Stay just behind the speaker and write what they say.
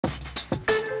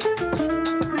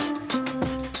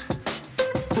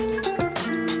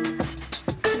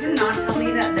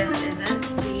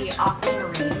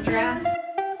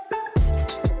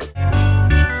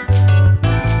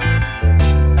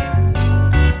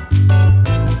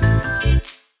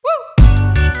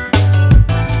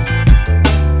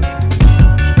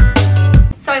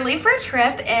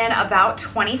about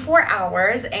 24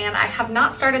 hours and I have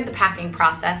not started the packing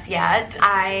process yet.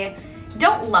 I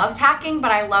don't love packing,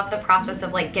 but I love the process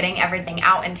of like getting everything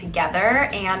out and together,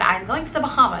 and I'm going to the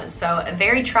Bahamas, so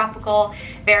very tropical,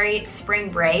 very spring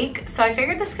break. So I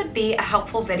figured this could be a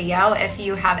helpful video if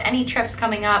you have any trips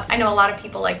coming up. I know a lot of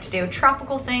people like to do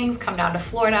tropical things, come down to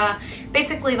Florida,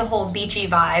 basically the whole beachy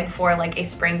vibe for like a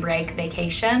spring break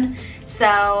vacation.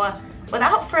 So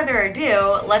without further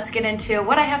ado, let's get into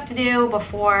what I have to do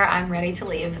before I'm ready to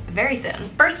leave very soon.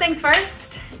 First things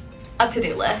first, a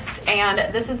to-do list,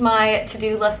 and this is my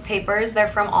to-do list papers. They're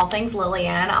from All Things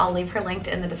Lillian. I'll leave her linked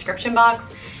in the description box.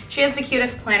 She has the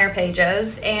cutest planner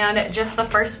pages, and just the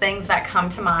first things that come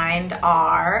to mind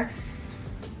are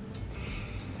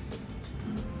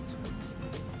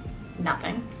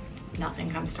nothing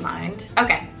comes to mind.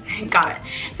 Okay, got it.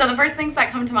 So the first things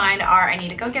that come to mind are I need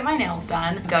to go get my nails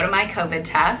done, go to my COVID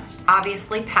test,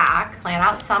 obviously pack, plan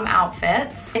out some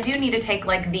outfits. I do need to take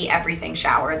like the everything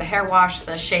shower, the hair wash,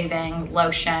 the shaving,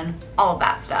 lotion, all of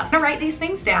that stuff. I'm gonna write these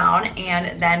things down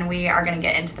and then we are gonna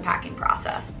get into the packing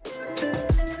process.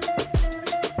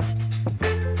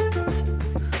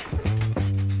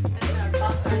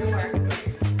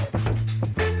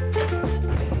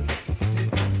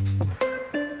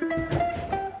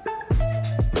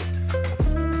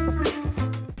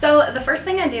 So the first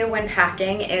thing I do when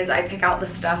packing is I pick out the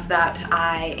stuff that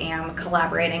I am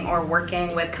collaborating or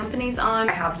working with companies on.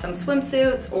 I have some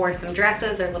swimsuits or some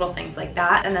dresses or little things like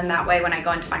that, and then that way when I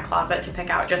go into my closet to pick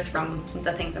out just from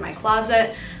the things in my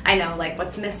closet, I know like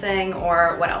what's missing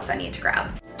or what else I need to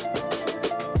grab.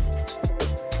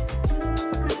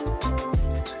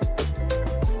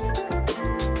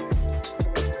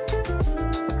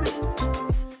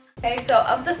 Okay, so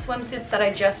of the swimsuits that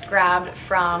I just grabbed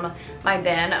from my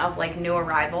bin of like new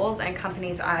arrivals and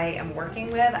companies I am working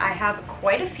with, I have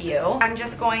quite a few. I'm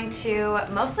just going to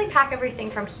mostly pack everything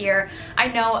from here. I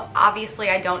know obviously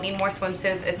I don't need more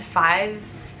swimsuits. It's 5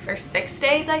 or 6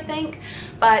 days, I think,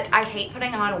 but I hate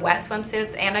putting on wet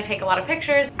swimsuits and I take a lot of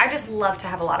pictures. I just love to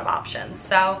have a lot of options.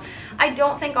 So I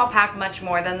don't think I'll pack much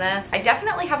more than this. I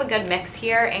definitely have a good mix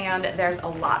here and there's a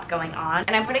lot going on.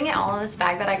 And I'm putting it all in this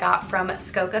bag that I got from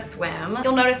Swim.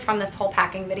 You'll notice from this whole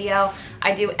packing video,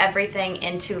 I do everything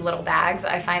into little bags.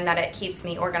 I find that it keeps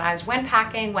me organized when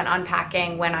packing, when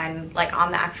unpacking, when I'm like on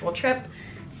the actual trip.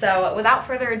 So without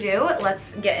further ado,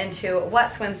 let's get into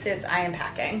what swimsuits I am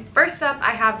packing. First up,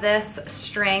 I have this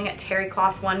string terry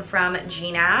cloth one from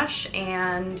Gnash,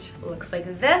 and it looks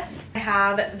like this. I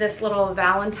have this little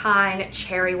Valentine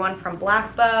cherry one from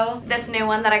Black Bow. This new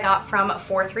one that I got from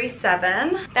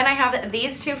 437. Then I have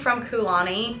these two from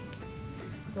Kulani.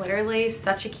 Literally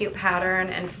such a cute pattern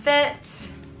and fit.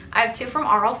 I have two from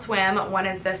ShopAurelle Swim. One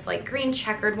is this like green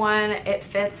checkered one. It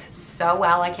fits so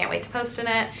well. I can't wait to post in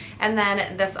it. And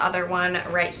then this other one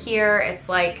right here, it's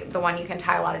like the one you can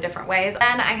tie a lot of different ways.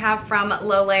 Then I have from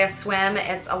Lolea Swim.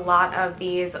 It's a lot of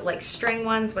these like string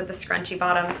ones with the scrunchy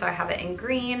bottom. So I have it in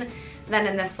green, then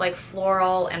in this like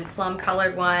floral and plum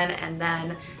colored one, and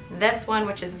then this one,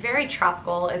 which is very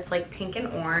tropical. It's like pink and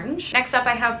orange. Next up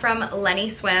I have from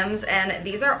Leniswims, and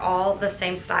these are all the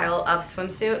same style of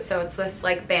swimsuit. So it's this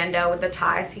like bandeau with the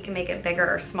tie, so you can make it bigger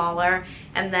or smaller,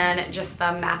 and then just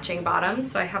the matching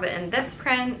bottoms. So I have it in this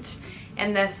print,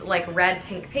 in this like red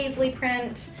pink paisley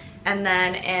print, and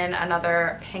then in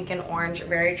another pink and orange,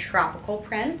 very tropical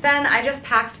print. Then I just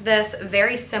packed this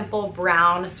very simple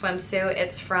brown swimsuit.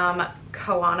 It's from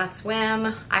Kulani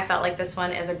Swim. I felt like this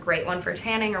one is a great one for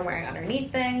tanning or wearing underneath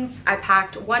things. I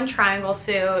packed one triangle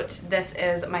suit. This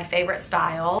is my favorite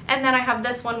style. And then I have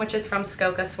this one, which is from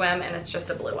Swim, and it's just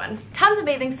a blue one. Tons of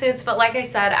bathing suits, but like I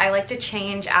said, I like to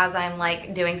change as I'm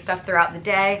like doing stuff throughout the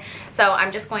day. So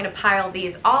I'm just going to pile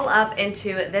these all up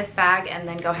into this bag and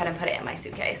then go ahead and put it in my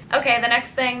suitcase. Okay, the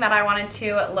next thing that I wanted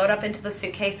to load up into the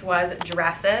suitcase was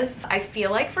dresses. I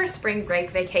feel like for a spring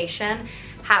break vacation,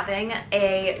 having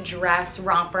a dress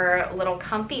romper little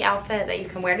comfy outfit that you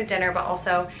can wear to dinner but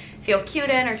also feel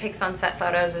cute in or take sunset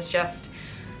photos is just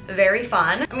very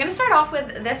fun. I'm gonna start off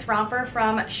with this romper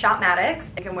from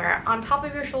ShopMaddox. You can wear it on top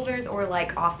of your shoulders or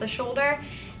like off the shoulder,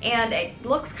 and it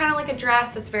looks kind of like a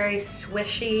dress. It's very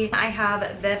swishy. I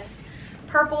have this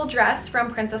purple dress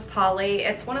from PrincessPolly.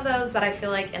 It's one of those that I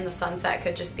feel like in the sunset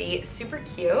could just be super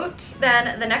cute.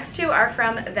 Then the next two are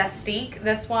from Vestique.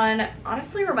 This one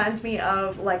honestly reminds me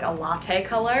of like a latte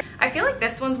color. I feel like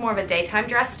this one's more of a daytime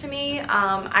dress to me.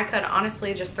 I could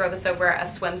honestly just throw this over a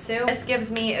swimsuit. This gives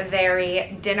me a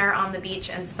very dinner on the beach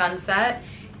and sunset.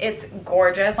 It's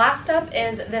gorgeous. Last up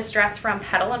is this dress from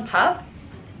Petalandpup.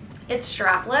 It's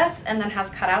strapless and then has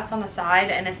cutouts on the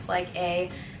side, and it's like a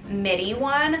midi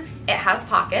one. It has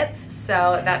pockets,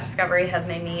 so that discovery has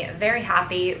made me very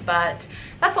happy, but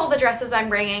that's all the dresses I'm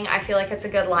bringing. I feel like it's a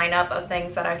good lineup of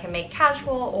things that I can make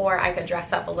casual, or I could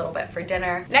dress up a little bit for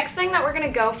dinner. Next thing that we're gonna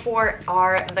go for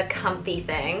are the comfy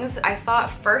things. I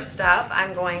thought first up,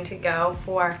 I'm going to go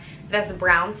for this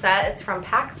brown set. It's from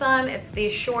PacSun. It's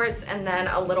these shorts and then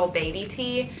a little baby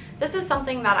tee. This is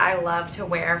something that I love to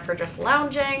wear for just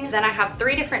lounging. Then I have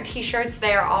 3 different t-shirts.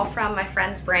 They are all from my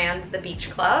friend's brand, The Beach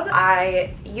Club.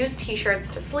 I use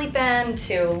t-shirts to sleep in,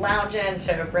 to lounge in,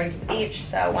 to bring to the beach,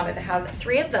 so I wanted to have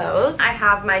 3 of those. I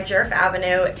have my Djerf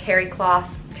Avenue terry cloth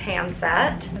tan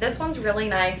set. This one's really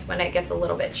nice when it gets a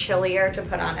little bit chillier to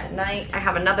put on at night. I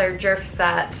have another Djerf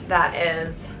set that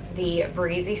is the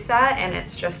breezy set, and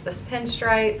it's just this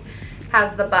pinstripe,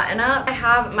 has the button up. I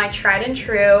have my tried and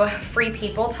true Free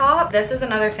People top. This is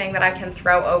another thing that I can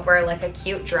throw over like a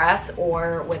cute dress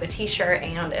or with a t-shirt,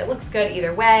 and it looks good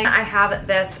either way. I have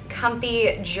this comfy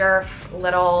Djerf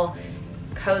little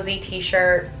cozy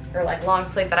t-shirt or like long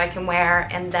sleeve that I can wear,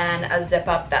 and then a zip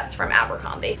up that's from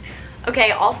Abercrombie.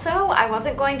 Okay, also, I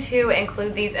wasn't going to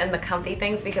include these in the comfy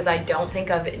things because I don't think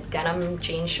of denim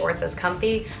jean shorts as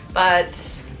comfy, but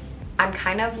I'm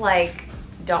kind of like,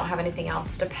 don't have anything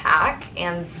else to pack,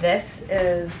 and this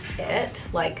is it,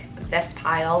 like this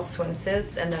pile,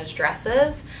 swimsuits and those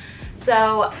dresses.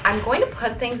 So I'm going to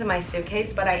put things in my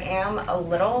suitcase, but I am a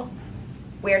little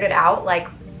weirded out, like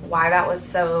why that was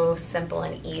so simple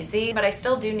and easy, but I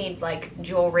still do need like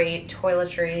jewelry,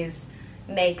 toiletries,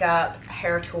 makeup,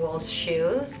 hair tools,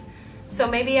 shoes. So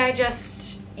maybe I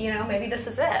just, you know, maybe this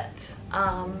is it.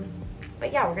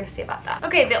 But yeah, we're gonna see about that.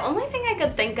 Okay, the only thing I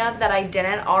could think of that I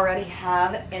didn't already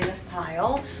have in this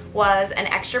pile was an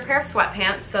extra pair of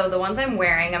sweatpants. So the ones I'm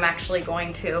wearing, I'm actually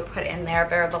going to put in there.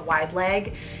 They're the wide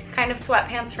leg kind of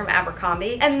sweatpants from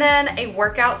Abercrombie. And then a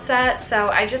workout set. So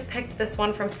I just picked this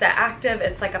one from Set Active.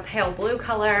 It's like a pale blue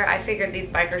color. I figured these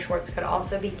biker shorts could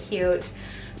also be cute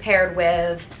paired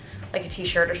with like a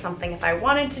t-shirt or something if I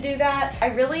wanted to do that. I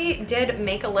really did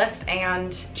make a list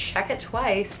and check it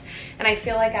twice, and I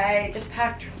feel like I just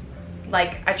packed,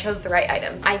 like I chose the right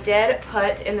items. I did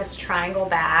put in this Triangl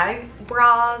bag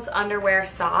bras, underwear,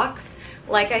 socks.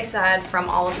 Like I said, from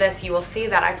all of this, you will see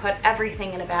that I put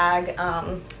everything in a bag,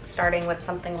 starting with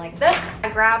something like this. I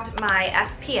grabbed my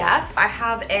SPF. I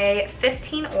have a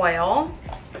 15 oil.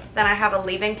 Then I have a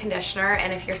leave-in conditioner,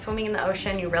 and if you're swimming in the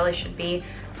ocean, you really should be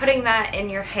putting that in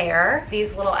your hair.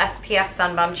 These little SPF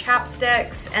Sunbum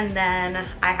chapsticks, and then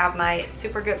I have my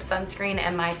Supergoop sunscreen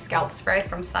and my scalp spray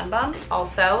from Sunbum,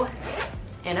 also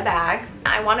in a bag.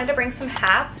 I wanted to bring some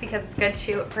hats because it's good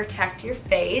to protect your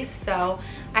face. So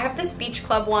I have this Beach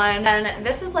Club one, and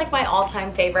this is like my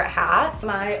all-time favorite hat,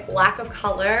 my lack of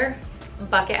color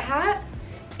bucket hat.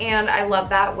 And I love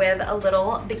that with a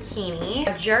little bikini.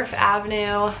 A Djerf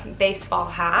Avenue baseball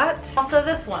hat. Also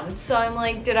this one. So I'm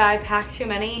like, did I pack too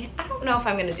many? I don't know if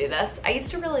I'm gonna do this. I used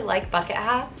to really like bucket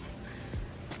hats,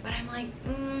 but I'm like,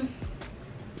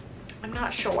 I'm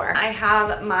not sure. I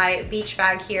have my beach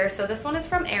bag here. So this one is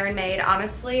from Erin Made.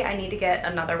 Honestly, I need to get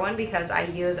another one because I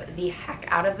use the heck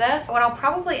out of this. What I'll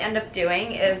probably end up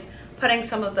doing is putting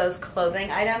some of those clothing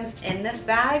items in this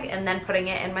bag and then putting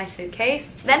it in my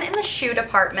suitcase. Then in the shoe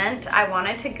department, I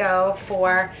wanted to go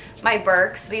for my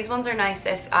Birks. These ones are nice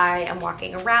if I am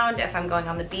walking around, if I'm going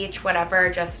on the beach,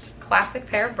 whatever, just classic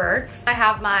pair of Birks. I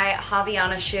have my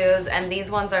Havaiana shoes, and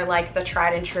these ones are like the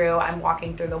tried and true. I'm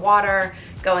walking through the water,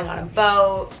 going on a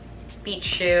boat, beach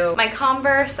shoe. My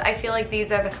Converse, I feel like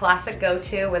these are the classic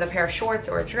go-to with a pair of shorts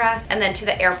or a dress. And then to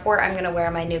the airport, I'm gonna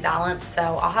wear my New Balance. So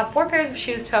I'll have 4 pairs of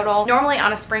shoes total. Normally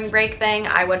on a spring break thing,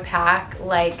 I would pack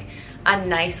like a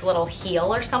nice little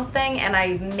heel or something, and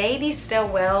I maybe still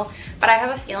will, but I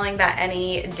have a feeling that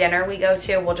any dinner we go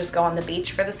to, we'll just go on the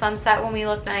beach for the sunset when we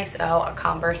look nice. So a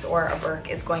Converse or a Birk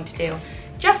is going to do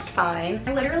just fine.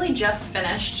 I literally just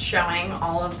finished showing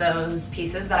all of those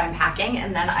pieces that I'm packing,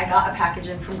 and then I got a package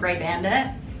in from Grey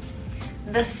Bandit.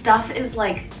 The stuff is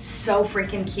like so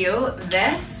freaking cute.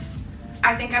 This,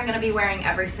 I think I'm gonna be wearing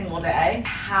every single day.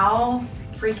 How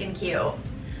freaking cute.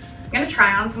 I'm gonna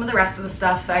try on some of the rest of the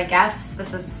stuff, so I guess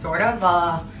this is sort of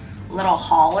a little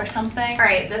haul or something. All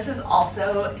right, this is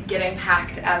also getting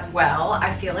packed as well.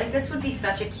 I feel like this would be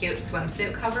such a cute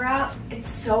swimsuit cover up. It's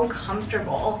so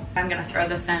comfortable. I'm gonna throw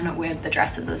this in with the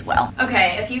dresses as well.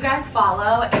 Okay, if you guys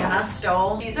follow Anna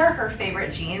Stoll, these are her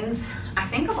favorite jeans, I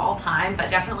think of all time, but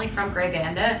definitely from Grey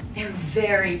Bandit. They're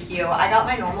very cute. I got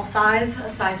my normal size, a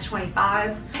size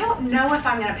 25. I don't know if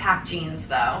I'm gonna pack jeans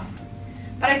though,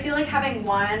 but I feel like having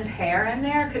one pair in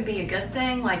there could be a good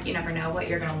thing. Like, you never know what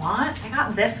you're gonna want. I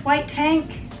got this white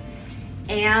tank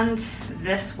and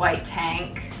this white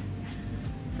tank.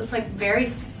 So So it's like very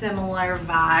similar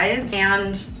vibes.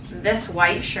 And this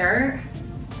white shirt,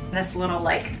 this little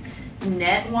like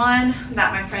knit one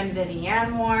that my friend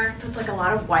Vivienne wore. So it's like a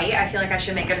lot of white. I feel like I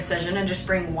should make a decision and just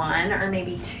bring one or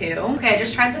maybe two. Okay, I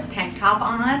just tried this tank top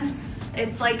on.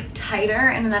 It's like tighter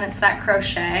and then it's that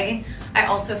crochet. I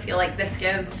also feel like this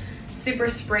gives super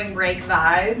spring break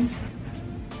vibes.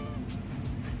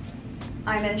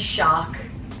 I'm in shock.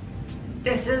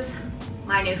 This is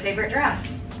my new favorite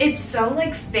dress. It's so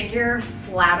like figure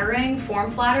flattering,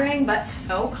 form flattering, but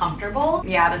so comfortable.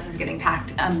 Yeah, this is getting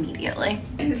packed immediately.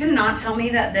 You cannot tell me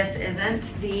that this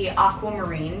isn't the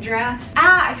aquamarine dress.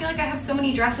 I feel like I have so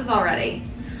many dresses already.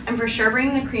 I'm for sure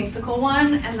bringing the creamsicle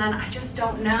one, and then I just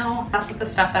don't know. That's the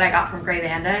stuff that I got from Grey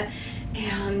Bandit,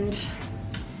 and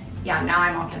yeah, now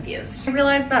I'm all confused. I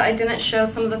realized that I didn't show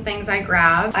some of the things I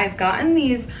grabbed. I've gotten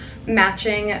these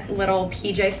matching little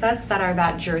PJ sets that are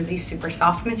that jersey super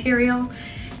soft material,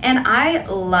 and I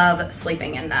love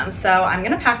sleeping in them. So I'm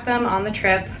gonna pack them on the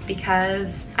trip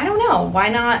because I don't know, why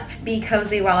not be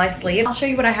cozy while I sleep? I'll show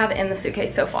you what I have in the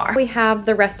suitcase so far. We have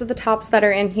the rest of the tops that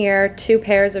are in here, 2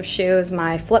 pairs of shoes,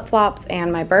 my flip-flops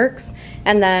and my Birks,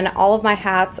 and then all of my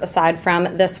hats aside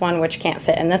from this one, which can't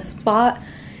fit in this spot,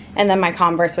 and then my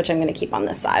Converse, which I'm gonna keep on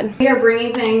this side. We are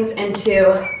bringing things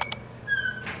into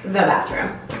the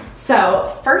bathroom.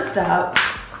 So first up,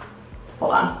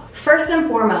 hold on. First and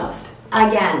foremost,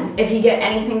 again, if you get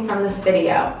anything from this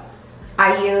video,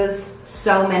 I use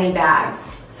so many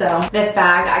bags. So this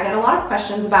bag, I get a lot of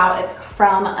questions about. It's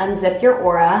from Unzip Your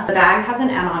Aura. The bag has an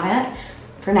M on it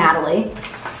for Natalie.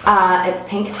 It's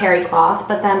pink terry cloth,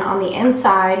 but then on the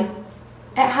inside,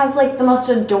 it has like the most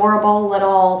adorable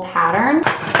little pattern.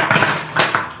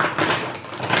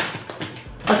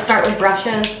 Let's start with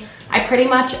brushes. I pretty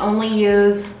much only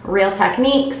use Real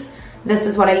Techniques. This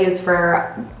is what I use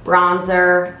for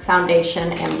bronzer,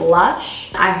 foundation, and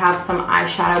blush. I have some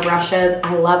eyeshadow brushes.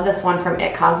 I love this one from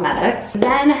It Cosmetics.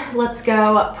 Then let's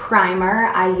go primer.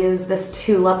 I use this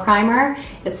Tula primer.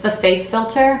 It's the face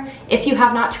filter. If you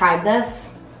have not tried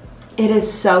this, it is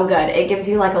so good. It gives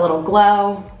you like a little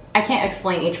glow. I can't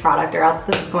explain each product or else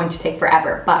this is going to take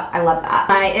forever, but I love that.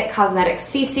 My It Cosmetics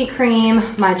CC cream,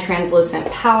 my translucent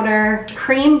powder,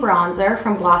 cream bronzer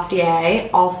from Glossier,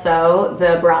 also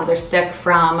the bronzer stick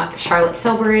from Charlotte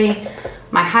Tilbury,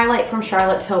 my highlight from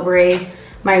Charlotte Tilbury,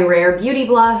 my Rare Beauty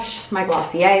blush, my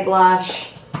Glossier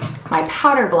blush, my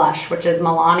powder blush, which is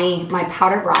Milani, my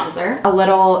powder bronzer, a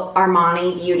little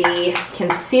Armani Beauty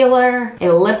concealer, a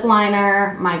lip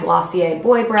liner, my Glossier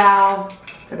Boy Brow,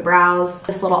 for the brows,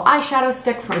 this little eyeshadow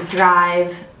stick from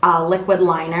Thrive, a liquid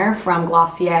liner from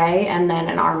Glossier, and then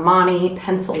an Armani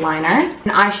pencil liner,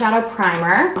 an eyeshadow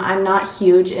primer. I'm not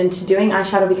huge into doing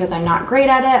eyeshadow because I'm not great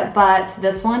at it, but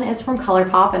this one is from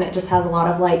ColourPop and it just has a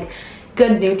lot of like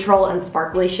good neutral and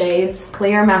sparkly shades.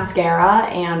 Clear mascara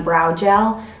and brow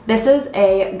gel. This is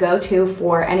a go-to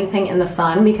for anything in the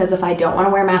sun because if I don't want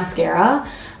to wear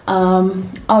mascara,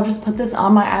 I'll just put this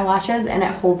on my eyelashes and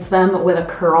it holds them with a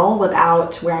curl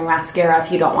without wearing mascara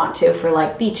if you don't want to for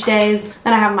like beach days.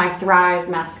 Then I have my Thrive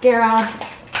mascara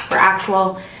for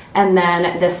actual, and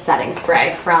then this setting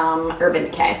spray from Urban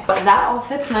Decay. But that all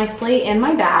fits nicely in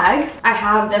my bag. I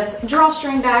have this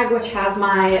drawstring bag which has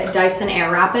my Dyson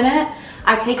Airwrap in it.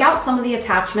 I take out some of the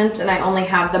attachments and I only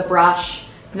have the brush,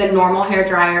 the normal hair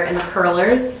dryer, and the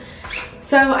curlers.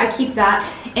 So I keep that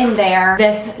in there.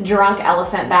 This Drunk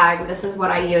Elephant bag, this is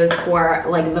what I use for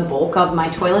like the bulk of my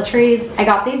toiletries. I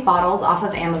got these bottles off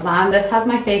of Amazon. This has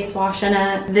my face wash in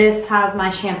it. This has my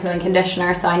shampoo and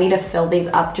conditioner, so I need to fill these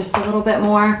up just a little bit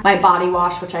more. My body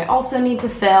wash, which I also need to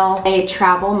fill. A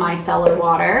Travel Micellar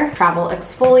Water, travel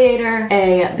exfoliator,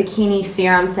 a bikini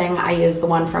serum thing. I use the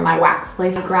one from my wax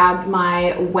place. I grabbed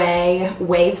my Way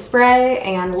Wave Spray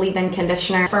and leave-in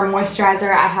conditioner. For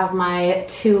moisturizer, I have my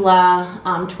Tula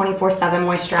 24/7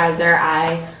 moisturizer.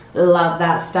 I love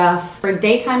that stuff. For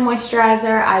daytime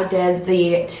moisturizer, I did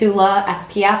the Tula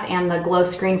SPF and the Glow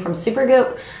Screen from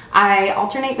Supergoop. I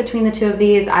alternate between the two of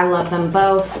these. I love them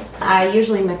both. I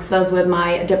usually mix those with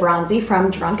my De Bronzi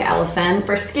from Drunk Elephant.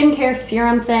 For skincare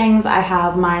serum things, I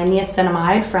have my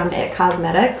niacinamide from It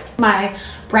Cosmetics, my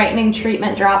brightening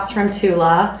treatment drops from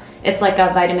Tula. It's like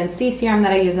a vitamin C serum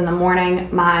that I use in the morning.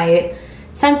 My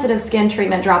sensitive skin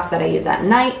treatment drops that I use at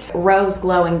night. Rose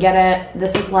Glow and Get It.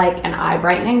 This is like an eye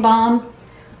brightening balm.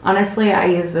 Honestly, I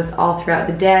use this all throughout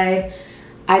the day.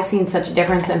 I've seen such a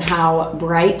difference in how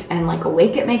bright and like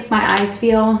awake it makes my eyes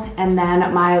feel. And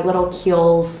then my little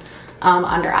Kiehl's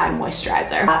under eye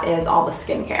moisturizer. That is all the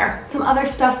skincare. Some other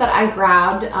stuff that I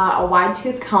grabbed, a wide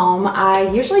tooth comb. I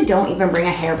usually don't even bring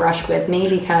a hairbrush with me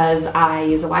because I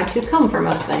use a wide tooth comb for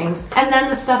most things. And then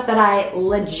the stuff that I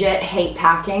legit hate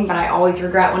packing, but I always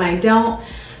regret when I don't.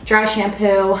 Dry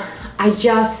shampoo. I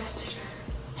just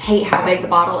hate how big the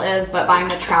bottle is, but buying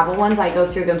the travel ones, I go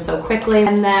through them so quickly.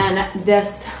 And then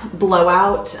this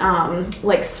blowout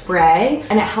like spray,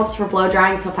 and it helps for blow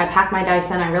drying. So if I pack my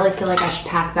Dyson, I really feel like I should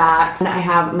pack that. And I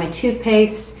have my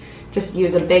toothpaste, just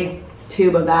use a big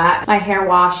tube of that. My hair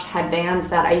wash headband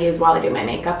that I use while I do my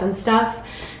makeup and stuff.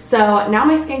 So now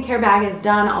my skincare bag is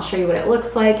done. I'll show you what it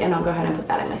looks like, and I'll go ahead and put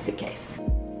that in my suitcase.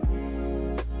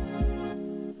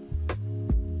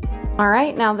 All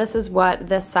right, now this is what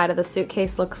this side of the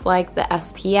suitcase looks like. The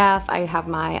SPF, I have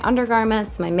my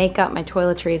undergarments, my makeup, my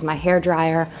toiletries, my hair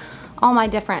dryer, all my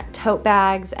different tote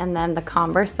bags, and then the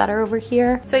Converse that are over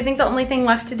here. So I think the only thing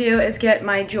left to do is get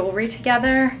my jewelry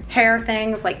together, hair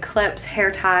things like clips,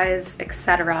 hair ties,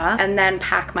 etc., and then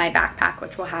pack my backpack,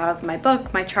 which will have my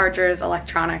book, my chargers,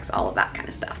 electronics, all of that kind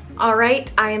of stuff. All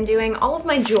right, I am doing all of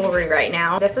my jewelry right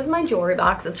now. This is my jewelry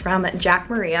box. It's from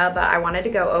Jacqmaria, but I wanted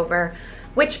to go over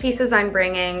which pieces I'm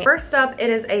bringing. First up, it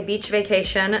is a beach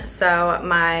vacation, so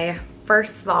my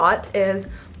first thought is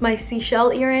my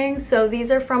seashell earrings. So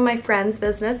these are from my friend's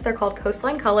business. They're called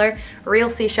Coastline Color, real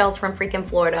seashells from freaking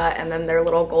Florida, and then they're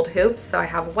little gold hoops. So I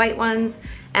have white ones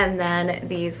and then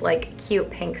these like cute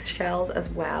pink shells as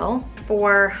well.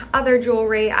 For other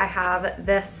jewelry, I have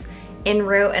this En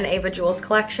Route and Ava Jewels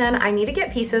collection. I need to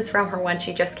get pieces from her one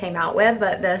she just came out with,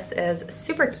 but this is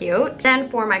super cute. Then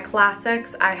for my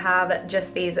classics, I have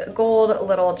just these gold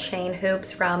little chain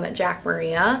hoops from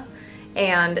Jacqmaria,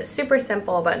 and super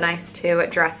simple but nice to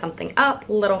dress something up.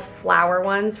 Little flower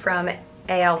ones from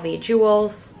ALV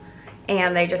Jewels,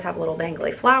 and they just have little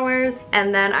dangly flowers.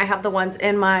 And then I have the ones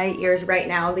in my ears right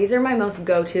now. These are my most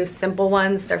go-to simple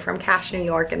ones. They're from Cash, New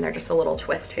York, and they're just a little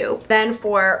twist hoop. Then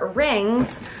for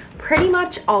rings, pretty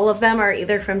much all of them are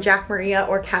either from Jacqmaria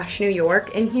or Cash, New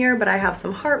York in here, but I have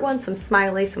some heart ones, some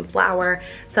smiley, some flower,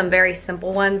 some very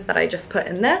simple ones that I just put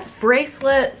in this.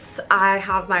 Bracelets, I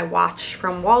have my watch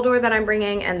from Waldor that I'm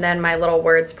bringing, and then my little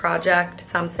words project.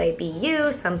 Some say be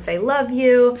you, some say love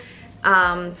you,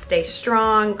 stay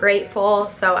strong, grateful.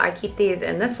 So I keep these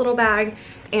in this little bag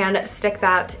and stick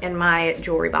that in my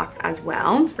jewelry box as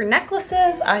well. For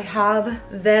necklaces, I have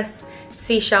this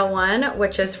seashell one,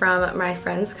 which is from my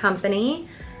friend's company.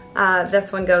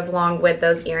 This one goes along with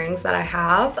those earrings that I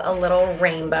have. A little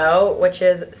rainbow, which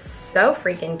is so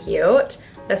freaking cute.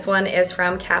 This one is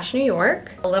from Cash, New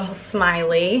York. A little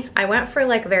smiley. I went for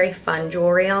like very fun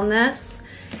jewelry on this.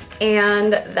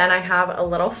 And then I have a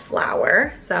little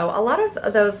flower. So a lot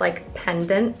of those like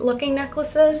pendant looking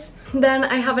necklaces. Then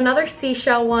I have another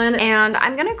seashell one, and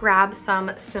I'm gonna grab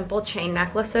some simple chain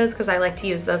necklaces because I like to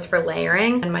use those for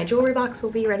layering, and my jewelry box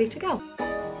will be ready to go.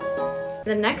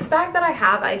 The next bag that I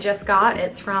have, I just got,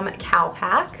 it's from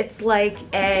Calpac. It's like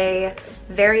a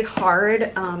very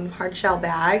hard shell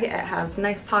bag. It has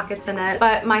nice pockets in it.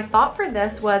 But my thought for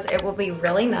this was it will be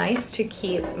really nice to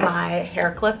keep my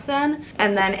hair clips in.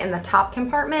 And then in the top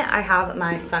compartment, I have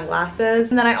my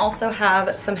sunglasses. And then I also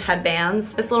have some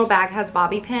headbands. This little bag has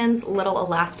bobby pins, little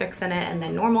elastics in it, and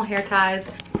then normal hair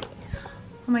ties.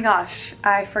 Oh my gosh,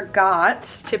 I forgot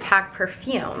to pack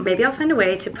perfume. Maybe I'll find a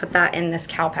way to put that in this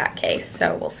Calpac case,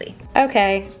 so we'll see.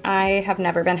 Okay, I have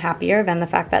never been happier than the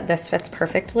fact that this fits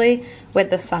perfectly with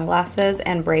the sunglasses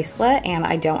and bracelet, and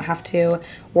I don't have to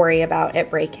worry about it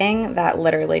breaking. That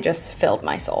literally just filled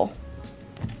my soul.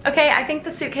 Okay, I think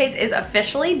the suitcase is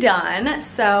officially done.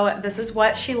 So this is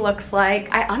what she looks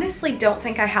like. I honestly don't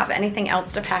think I have anything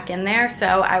else to pack in there,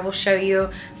 so I will show you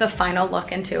the final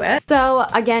look into it. So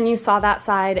again, you saw that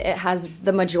side. It has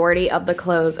the majority of the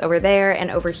clothes over there,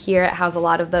 and over here it has a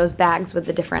lot of those bags with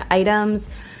the different items.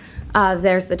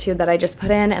 There's the two that I just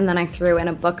put in, and then I threw in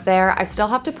a book there. I still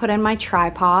have to put in my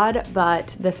tripod,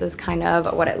 but this is kind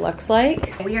of what it looks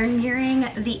like. We are nearing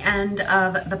the end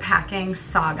of the packing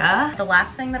saga. The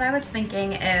last thing that I was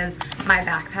thinking is my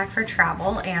backpack for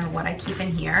travel and what I keep in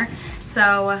here.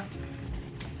 So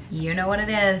you know what it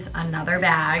is, another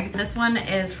bag. This one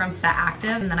is from Set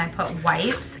Active, and then I put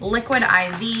wipes, liquid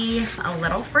IV, a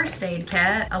little first aid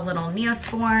kit, a little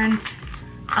Neosporin,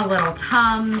 a little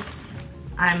Tums.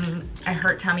 I'm a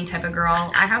hurt tummy type of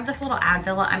girl. I have this little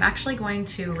Advil. I'm actually going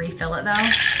to refill it though,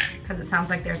 because it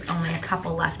sounds like there's only a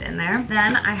couple left in there.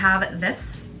 Then I have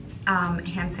this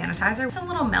hand sanitizer, some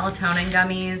little melatonin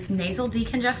gummies, nasal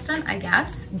decongestant, I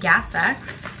guess, Gas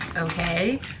X,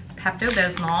 okay,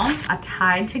 Pepto-Bismol, a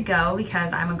Tide to go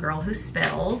because I'm a girl who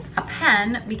spills, a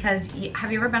pen because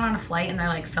have you ever been on a flight and they're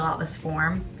like, fill out this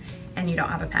form and you don't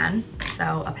have a pen?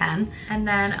 So a pen, and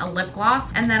then a lip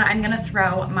gloss, and then I'm gonna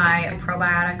throw my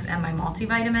probiotics and my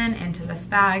multivitamin into this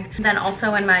bag. Then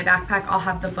also in my backpack I'll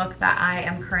have the book that I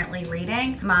am currently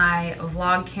reading, my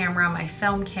vlog camera, my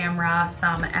film camera,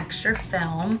 some extra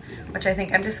film, which I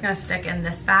think I'm just gonna stick in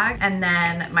this bag, and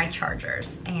then my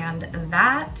chargers. And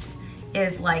that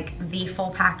is like the full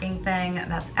packing thing.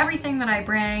 That's everything that I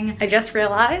bring. I just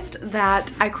realized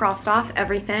that I crossed off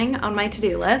everything on my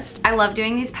to-do list. I love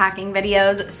doing these packing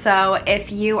videos, so if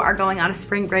you are going on a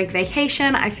spring break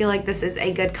vacation, I feel like this is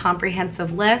a good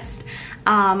comprehensive list.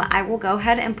 I will go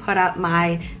ahead and put up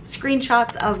my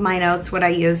screenshots of my notes, what I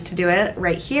use to do it,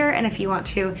 right here. And if you want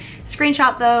to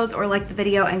screenshot those or like the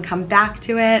video and come back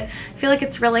to it, I feel like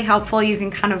it's really helpful. You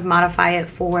can kind of modify it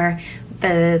for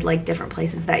the like different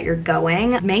places that you're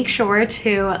going. Make sure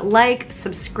to like,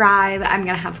 subscribe. I'm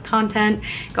gonna have content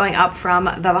going up from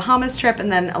the Bahamas trip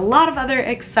and then a lot of other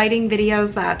exciting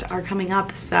videos that are coming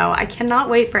up. So I cannot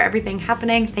wait for everything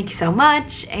happening. Thank you so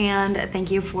much, and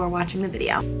thank you for watching the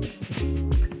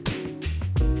video.